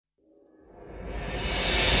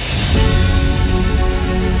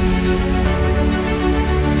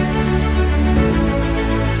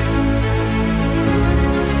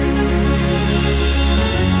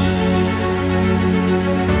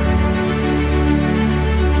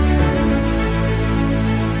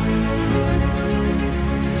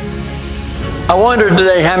I wonder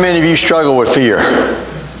today how many of you struggle with fear.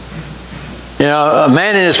 You know, a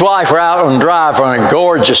man and his wife were out on a drive on a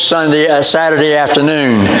gorgeous Saturday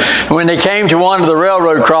afternoon. When they came to one of the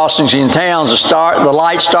railroad crossings in towns, the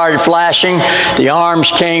lights started flashing, the arms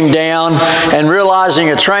came down, and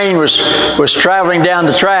realizing a train was traveling down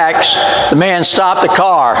the tracks, the man stopped the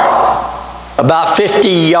car about 50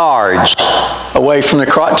 yards away from the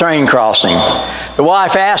train crossing. The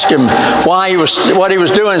wife asked him what he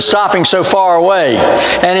was doing stopping so far away.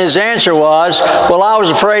 And his answer was, well, I was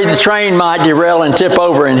afraid the train might derail and tip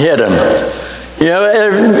over and hit him. You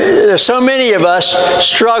know, so many of us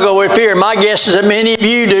struggle with fear. My guess is that many of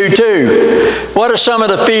you do too. What are some of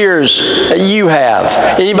the fears that you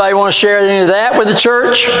have? Anybody want to share any of that with the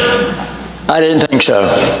church? I didn't think so.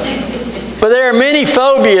 But there are many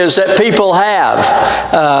phobias that people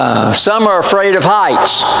have. Some are afraid of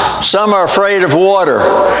heights. Some are afraid of water.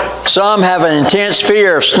 Some have an intense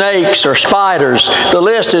fear of snakes or spiders. The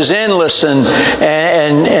list is endless,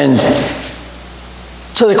 and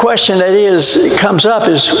so the question that comes up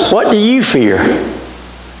is, what do you fear?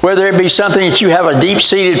 Whether it be something that you have a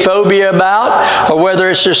deep-seated phobia about, or whether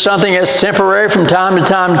it's just something that's temporary from time to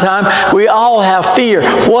time to time, we all have fear.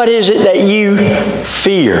 What is it that you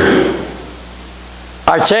fear?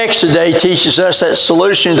 Our text today teaches us that the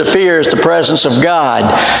solution to fear is the presence of God.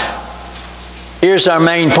 Here's our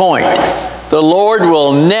main point. The Lord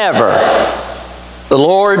will never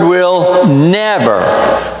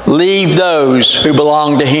leave those who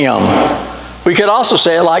belong to Him. We could also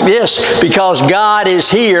say it like this: because God is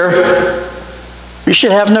here, you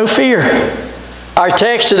should have no fear. Our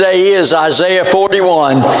text today is Isaiah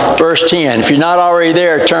 41, verse 10. If you're not already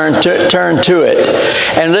there, turn to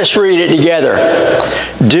it. And let's read it together.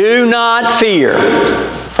 Do not fear,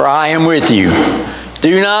 for I am with you.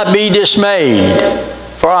 Do not be dismayed,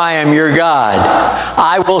 for I am your God.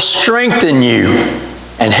 I will strengthen you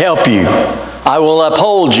and help you. I will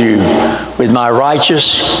uphold you with my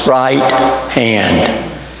righteous right hand.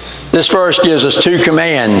 This verse gives us two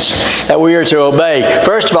commands that we are to obey.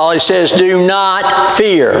 First of all, he says, do not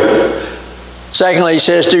fear. Secondly, he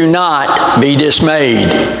says, do not be dismayed.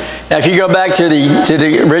 Now, if you go back to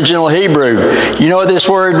the original Hebrew, you know what this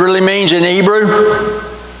word really means in Hebrew?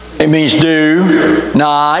 It means do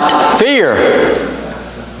not fear.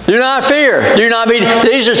 Do not fear. Do not be.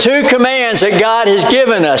 These are two commands that God has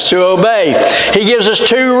given us to obey. He gives us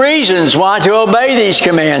two reasons why to obey these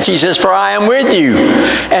commands. He says, for I am with you,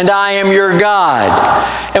 and I am your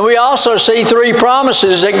God. And we also see three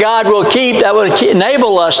promises that God will keep that will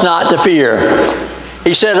enable us not to fear.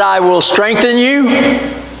 He says, I will strengthen you,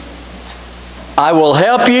 I will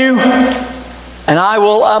help you, and I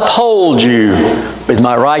will uphold you with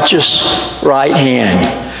my righteous right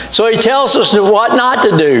hand. So he tells us what not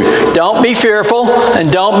to do. Don't be fearful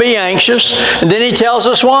and don't be anxious. And then he tells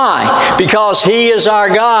us why. Because He is our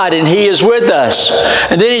God and He is with us.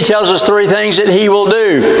 And then he tells us three things that He will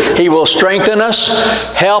do. He will strengthen us,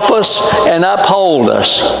 help us, and uphold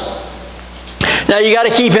us. Now you got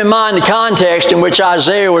to keep in mind the context in which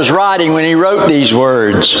Isaiah was writing when he wrote these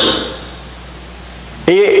words.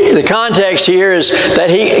 The context here is that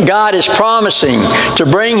God is promising to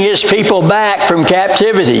bring His people back from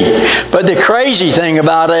captivity. But the crazy thing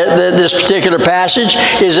about this particular passage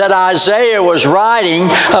is that Isaiah was writing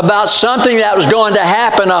about something that was going to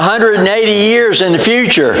happen 180 years in the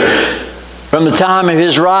future from the time of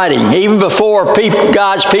his writing, even before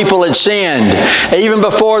God's people had sinned, even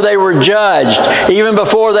before they were judged, even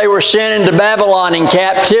before they were sent into Babylon in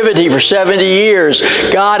captivity for 70 years.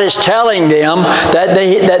 God is telling them that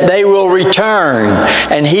they will return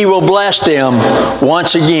and He will bless them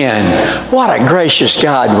once again. What a gracious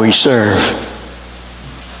God we serve.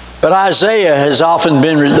 But Isaiah has often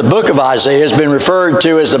been, the book of Isaiah has been referred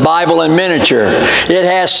to as the Bible in miniature. It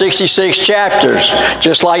has 66 chapters,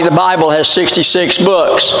 just like the Bible has 66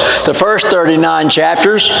 books. The first 39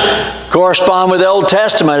 chapters correspond with the Old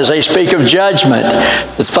Testament as they speak of judgment.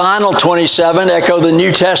 The final 27 echo the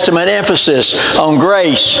New Testament emphasis on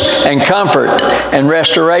grace and comfort and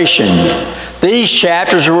restoration. These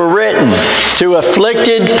chapters were written to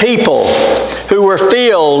afflicted people who were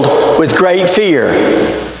filled with great fear.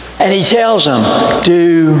 And he tells them,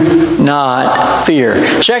 do not fear.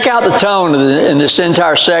 Check out the tone in this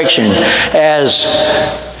entire section as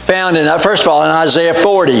found in, first of all, in Isaiah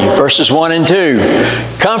 40, verses 1 and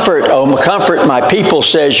 2. Comfort, comfort my people,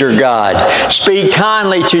 says your God. Speak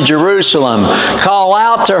kindly to Jerusalem. Call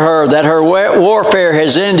out to her that her warfare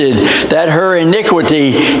has ended, that her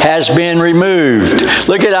iniquity has been removed.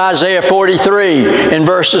 Look at Isaiah 43 in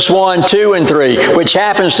verses 1, 2, and 3, which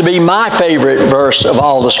happens to be my favorite verse of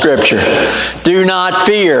all the Scripture. Do not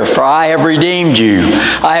fear, for I have redeemed you.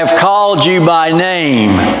 I have called you by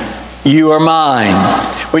name. You are mine.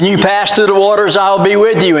 When you pass through the waters, I will be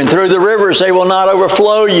with you, and through the rivers, they will not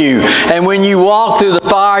overflow you. And when you walk through the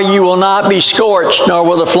fire, you will not be scorched, nor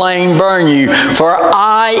will the flame burn you. For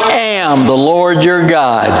I am the Lord your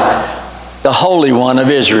God, the Holy One of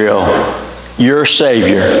Israel, your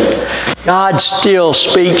Savior. God still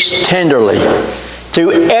speaks tenderly to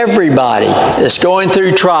everybody that's going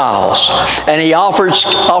through trials, and He offers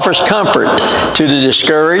comfort to the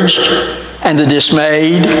discouraged and the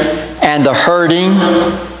dismayed and the hurting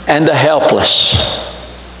and the helpless.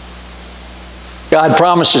 God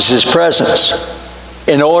promises His presence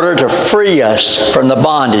in order to free us from the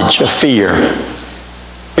bondage of fear.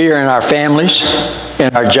 Fear in our families,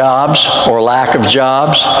 in our jobs or lack of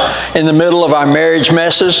jobs, in the middle of our marriage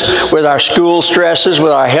messes, with our school stresses,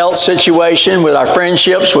 with our health situation, with our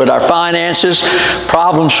friendships, with our finances,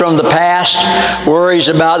 problems from the past, worries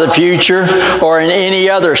about the future, or in any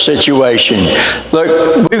other situation.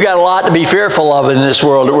 Look, we've got a lot to be fearful of in this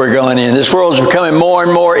world that we're going in. This world is becoming more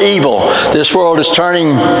and more evil. This world is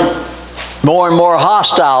turning more and more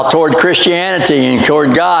hostile toward Christianity and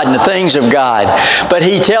toward God and the things of God. But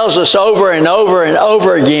He tells us over and over and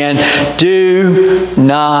over again, do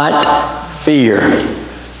not fear.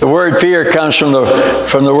 The word fear comes from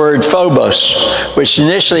the word phobos, which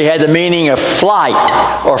initially had the meaning of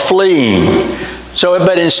flight or fleeing.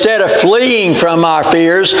 But instead of fleeing from our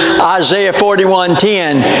fears, Isaiah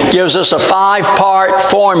 41:10 gives us a 5-part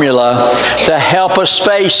formula to help us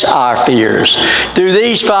face our fears. Do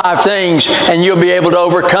these 5 things and you'll be able to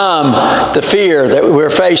overcome the fear that we're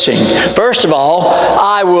facing. First of all,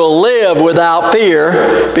 I will live without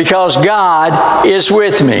fear because God is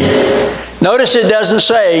with me. Notice it doesn't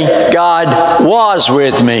say God was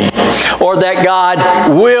with me or that God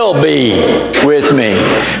will be with me.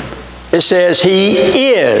 It says He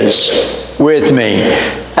is with me.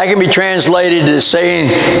 That can be translated as saying,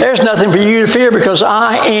 there's nothing for you to fear because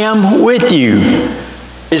I am with you.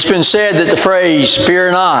 It's been said that the phrase,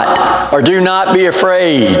 fear not, or do not be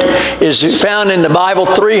afraid, is found in the Bible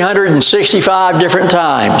 365 different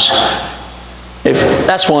times.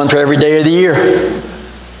 That's one for every day of the year.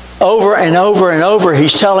 Over and over and over,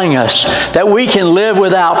 He's telling us that we can live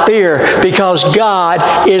without fear because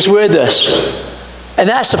God is with us. And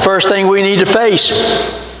that's the first thing we need to face.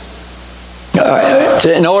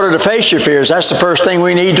 In order to face your fears, that's the first thing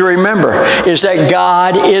we need to remember, is that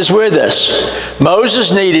God is with us.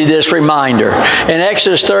 Moses needed this reminder. In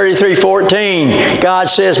Exodus 33:14, God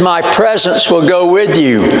says, my presence will go with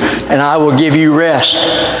you, and I will give you rest.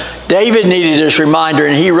 David needed this reminder,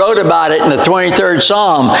 and he wrote about it in the 23rd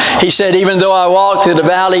Psalm. He said, even though I walk through the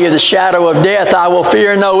valley of the shadow of death, I will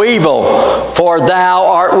fear no evil, for thou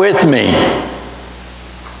art with me.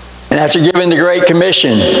 And after giving the Great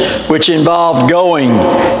Commission, which involved going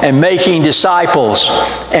and making disciples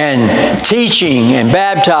and teaching and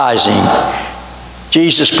baptizing,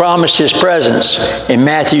 Jesus promised His presence in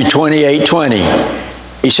Matthew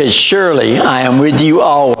 28:20. He said, surely I am with you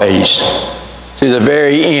always to the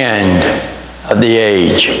very end of the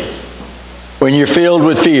age. When you're filled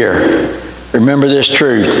with fear, remember this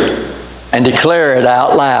truth and declare it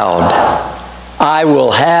out loud. I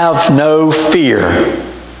will have no fear,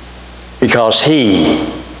 because He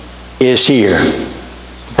is here.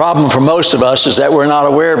 The problem for most of us is that we're not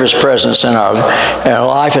aware of His presence in our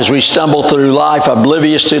life as we stumble through life,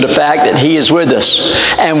 oblivious to the fact that He is with us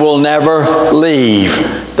and will never leave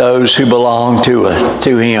those who belong to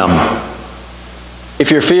Him.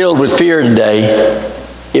 If you're filled with fear today,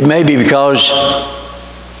 it may be because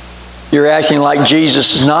you're acting like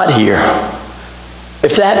Jesus is not here.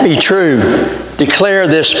 If that be true, declare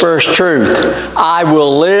this first truth. I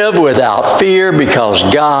will live without fear because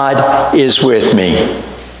God is with me.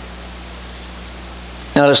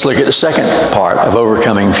 Now let's look at the second part of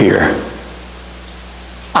overcoming fear.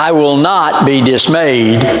 I will not be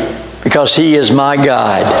dismayed because He is my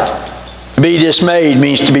God. To be dismayed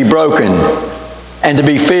means to be broken and to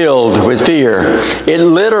be filled with fear. It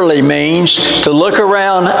literally means to look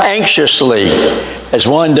around anxiously as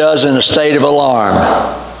one does in a state of alarm.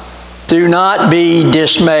 Do not be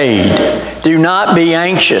dismayed. Do not be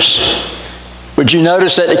anxious. Would you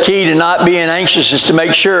notice that the key to not being anxious is to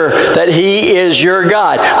make sure that He is your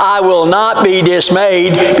God? I will not be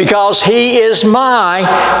dismayed because He is my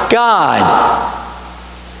God.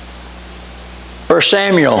 1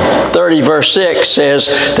 Samuel 30 verse 6 says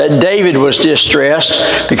that David was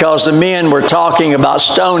distressed because the men were talking about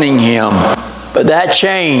stoning him. But that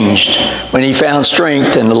changed when he found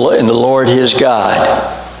strength in the Lord his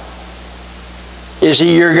God. Is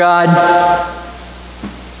He your God?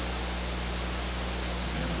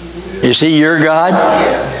 Is He your God?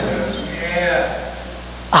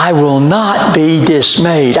 I will not be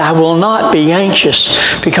dismayed. I will not be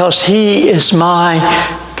anxious because He is my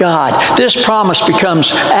God. This promise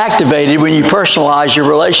becomes activated when you personalize your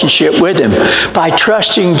relationship with Him by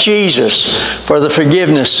trusting Jesus for the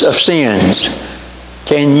forgiveness of sins.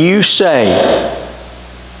 Can you say,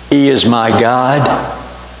 He is my God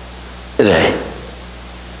today?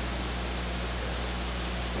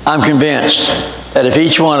 I'm convinced that if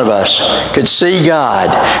each one of us could see God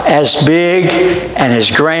as big and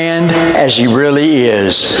as grand as He really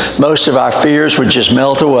is, most of our fears would just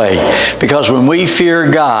melt away. Because when we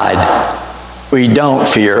fear God, we don't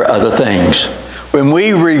fear other things. When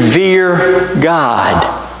we revere God,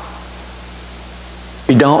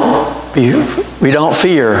 we don't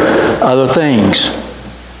fear other things.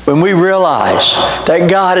 When we realize that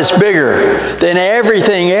God is bigger than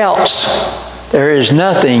everything else, there is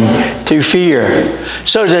nothing to fear.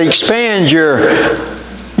 So to expand your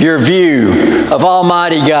view of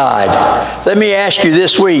Almighty God, let me ask you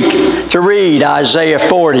this week to read Isaiah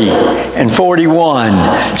 40 and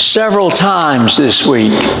 41 several times this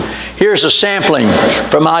week. Here's a sampling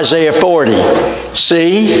from Isaiah 40.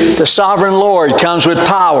 See, the sovereign Lord comes with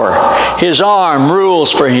power. His arm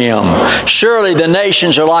rules for Him. Surely the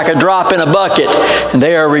nations are like a drop in a bucket, and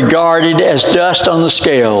they are regarded as dust on the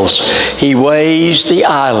scales. He weighs the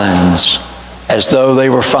islands as though they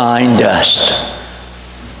were fine dust.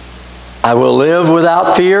 I will live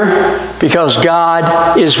without fear because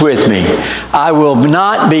God is with me. I will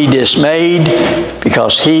not be dismayed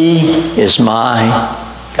because He is my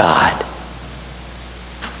God.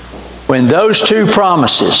 When those two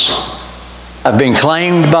promises have been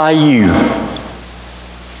claimed by you,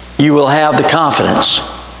 you will have the confidence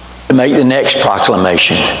to make the next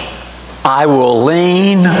proclamation. I will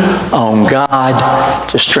lean on God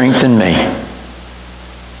to strengthen me.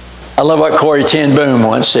 I love what Corrie ten Boom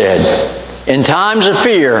once said. In times of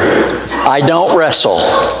fear, I don't wrestle,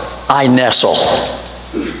 I nestle.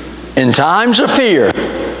 In times of fear,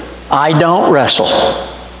 I don't wrestle,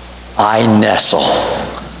 I nestle.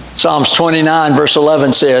 Psalms 29 verse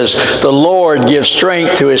 11 says, the Lord gives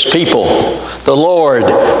strength to His people. The Lord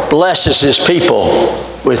blesses His people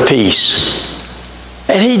with peace.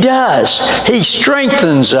 And He does. He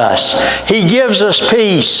strengthens us. He gives us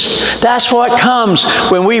peace. That's what comes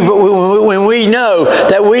when we know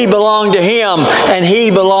that we belong to Him and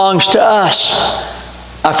He belongs to us.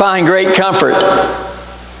 I find great comfort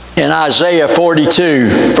in Isaiah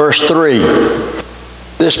 42, verse 3.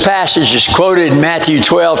 This passage is quoted in Matthew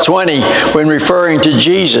 12:20 when referring to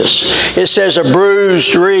Jesus. It says, a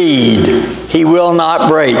bruised reed He will not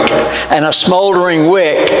break, and a smoldering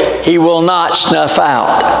wick He will not snuff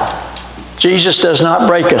out. Jesus does not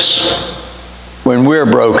break us when we're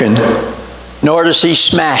broken, nor does He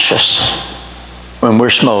smash us when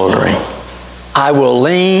we're smoldering. I will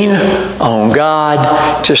lean on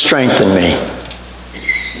God to strengthen me.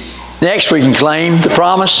 Next, we can claim the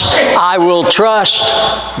promise, I will trust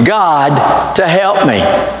God to help me.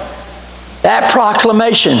 That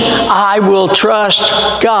proclamation, I will trust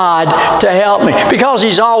God to help me. Because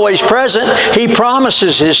He's always present, He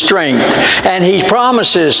promises His strength, and He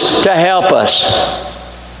promises to help us.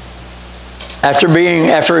 After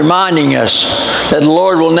reminding us that the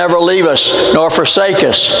Lord will never leave us nor forsake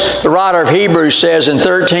us, the writer of Hebrews says in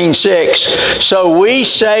 13:6, so we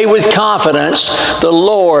say with confidence, the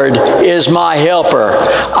Lord is my helper.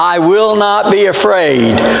 I will not be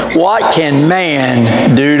afraid. What can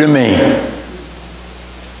man do to me?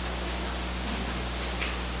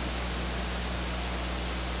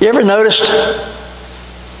 You ever noticed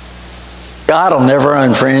God will never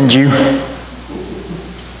unfriend you?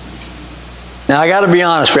 Now, I got to be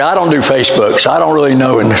honest with you, I don't do Facebook, so I don't really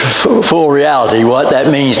know in full reality what that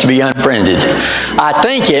means to be unfriended. I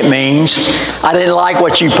think it means I didn't like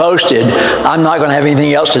what you posted. I'm not going to have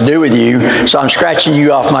anything else to do with you, so I'm scratching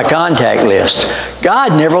you off my contact list.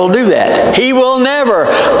 God never will do that. He will never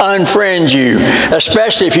unfriend you,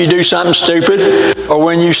 especially if you do something stupid, or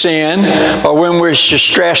when you sin, or when we're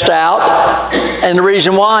stressed out. And the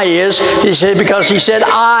reason why is, because He said,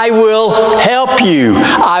 I will help you.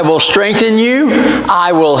 I will strengthen you.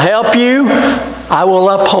 I will help you. I will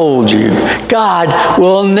uphold you. God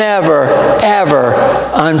will never, ever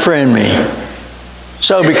unfriend me.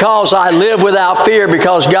 So because I live without fear,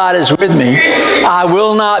 because God is with me, I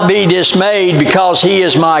will not be dismayed because He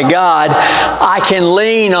is my God. I can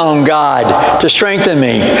lean on God to strengthen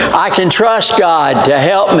me. I can trust God to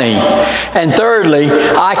help me. And thirdly,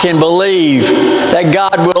 I can believe that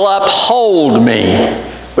God will uphold me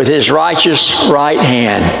with His righteous right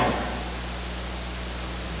hand.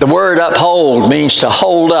 The word uphold means to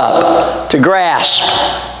hold up, to grasp,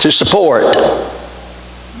 to support.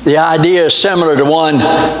 The idea is similar to the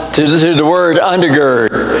word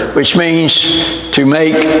undergird, which means to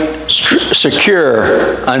make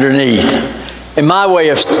secure underneath. In my way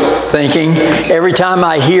of thinking, every time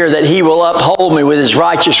I hear that He will uphold me with His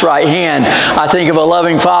righteous right hand, I think of a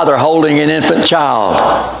loving father holding an infant child.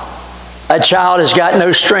 That child has got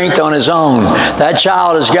no strength on his own. That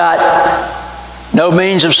child has got no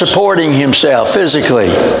means of supporting himself physically.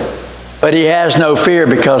 But he has no fear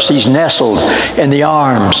because he's nestled in the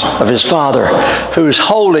arms of his Father who is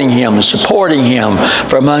holding him and supporting him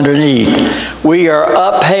from underneath. We are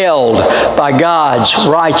upheld by God's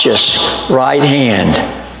righteous right hand.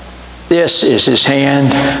 This is His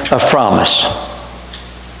hand of promise.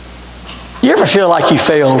 You ever feel like you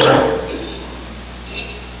failed?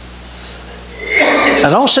 Now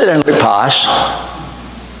don't sit there and look pious.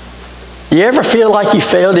 You ever feel like you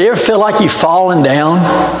failed? Do you ever feel like you've fallen down?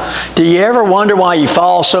 Do you ever wonder why you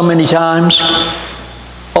fall so many times?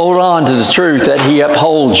 Hold on to the truth that He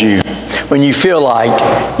upholds you when you feel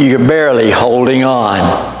like you're barely holding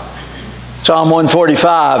on. Psalm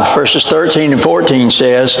 145, verses 13 and 14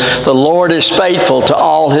 says, "The Lord is faithful to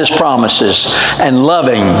all His promises and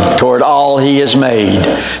loving toward all He has made.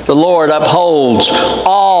 The Lord upholds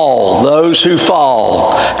all those who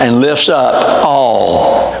fall and lifts up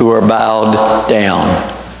all who are bowed down."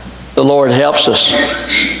 The Lord helps us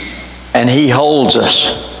and He holds us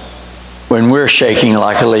when we're shaking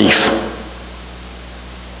like a leaf.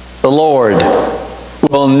 The Lord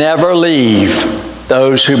will never leave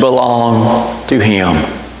those who belong to Him,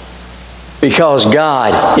 because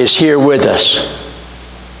God is here with us.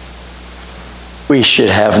 We should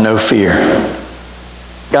have no fear.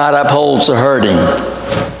 God upholds the hurting.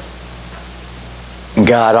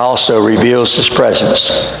 God also reveals His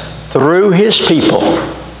presence through His people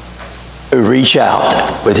who reach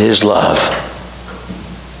out with His love.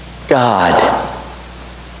 God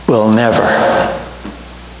will never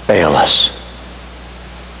fail us.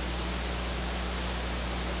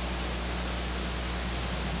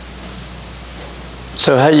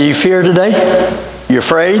 So how do you fear today? You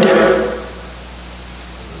afraid?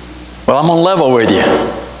 Well, I'm going to level with you.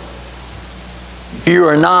 If you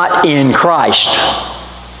are not in Christ,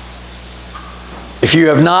 if you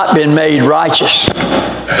have not been made righteous,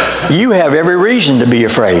 you have every reason to be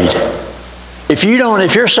afraid. If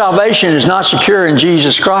your salvation is not secure in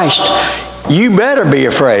Jesus Christ, you better be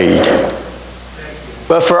afraid.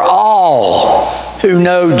 But for all who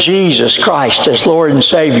know Jesus Christ as Lord and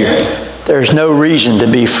Savior, there's no reason to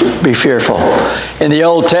be fearful. In the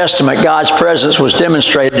Old Testament, God's presence was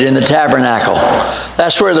demonstrated in the tabernacle.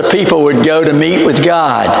 That's where the people would go to meet with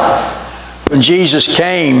God. When Jesus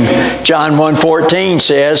came, John 1:14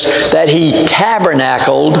 says that He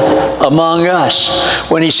tabernacled among us.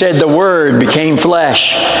 When He said the Word became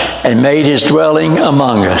flesh and made His dwelling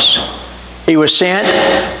among us. He was sent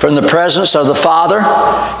from the presence of the Father,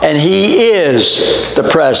 and He is the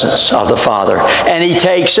presence of the Father. And He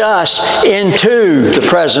takes us into the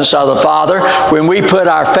presence of the Father when we put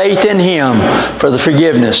our faith in Him for the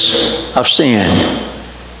forgiveness of sin.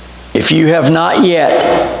 If you have not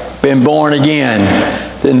yet been born again,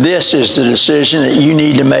 then this is the decision that you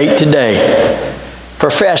need to make today.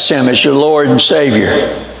 Profess Him as your Lord and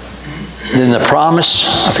Savior. Then the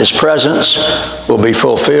promise of His presence will be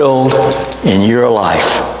fulfilled in your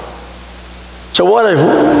life. So what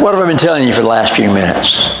have I been telling you for the last few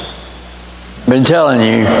minutes? I've been telling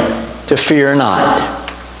you to fear not,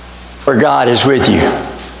 for God is with you.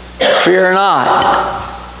 Fear not,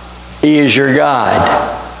 He is your God.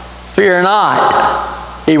 Fear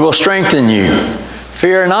not, He will strengthen you.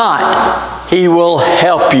 Fear not, He will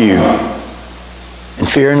help you. And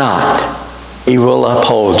fear not, He will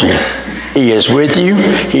uphold you. He is with you.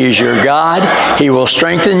 He is your God. He will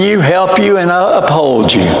strengthen you, help you, and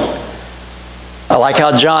uphold you. I like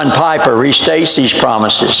how John Piper restates these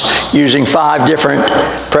promises using 5 different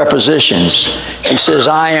prepositions. He says,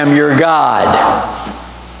 I am your God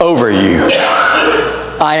over you.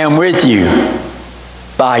 I am with you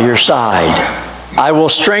by your side. I will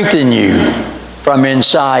strengthen you from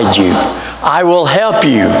inside you. I will help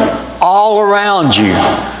you all around you.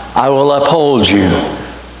 I will uphold you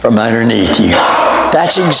from underneath you.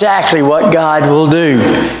 That's exactly what God will do.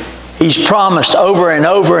 He's promised over and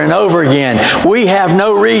over and over again. We have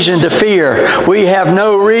no reason to fear. We have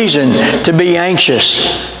no reason to be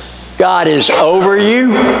anxious. God is over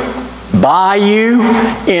you, by you,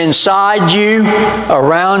 inside you,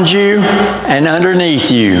 around you, and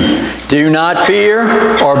underneath you. Do not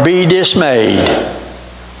fear or be dismayed,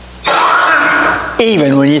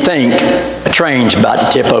 even when you think a train's about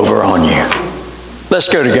to tip over on you. Let's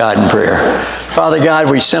go to God in prayer. Father God,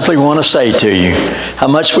 we simply want to say to you how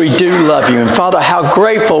much we do love you. And Father, how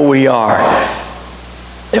grateful we are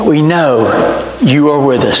that we know you are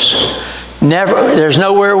with us. There's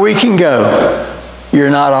nowhere we can go. You're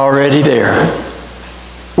not already there.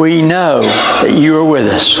 We know that you are with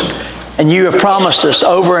us. And you have promised us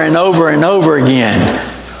over and over and over again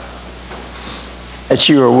that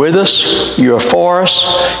you are with us, you are for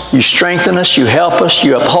us, you strengthen us, you help us,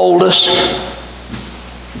 you uphold us.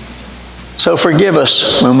 So forgive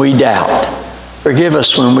us when we doubt. Forgive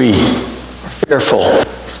us when we are fearful.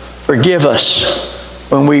 Forgive us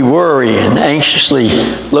when we worry and anxiously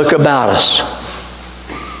look about us.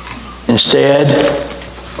 Instead,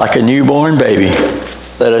 like a newborn baby,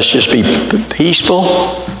 let us just be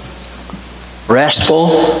peaceful,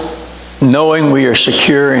 restful, knowing we are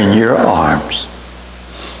secure in your arms.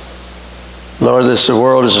 Lord, this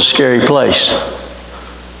world is a scary place.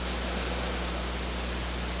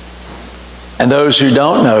 And those who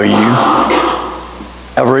don't know you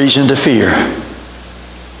have reason to fear.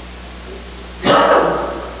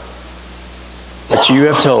 But you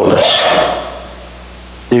have told us,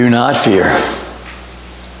 do not fear,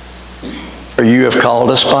 for you have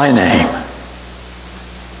called us by name.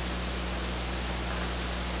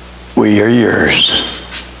 We are yours.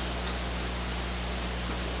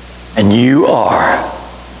 And you are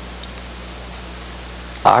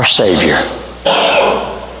our Savior,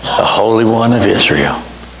 the Holy One of Israel.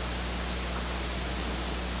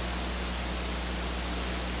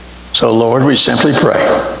 So, Lord, we simply pray,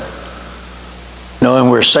 knowing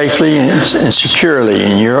we're safely and securely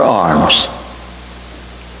in your arms.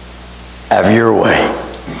 Have your way,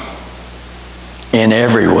 in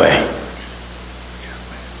every way.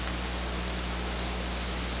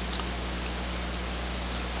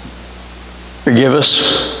 Forgive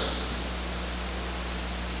us,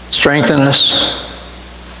 strengthen us,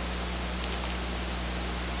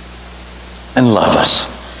 and love us.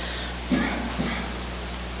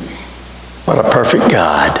 What a perfect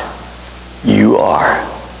God you are.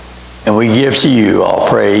 And we give to you all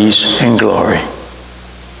praise and glory.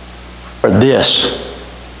 For this,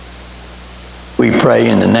 we pray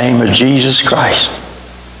in the name of Jesus Christ,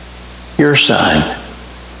 your Son,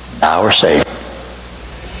 our Savior.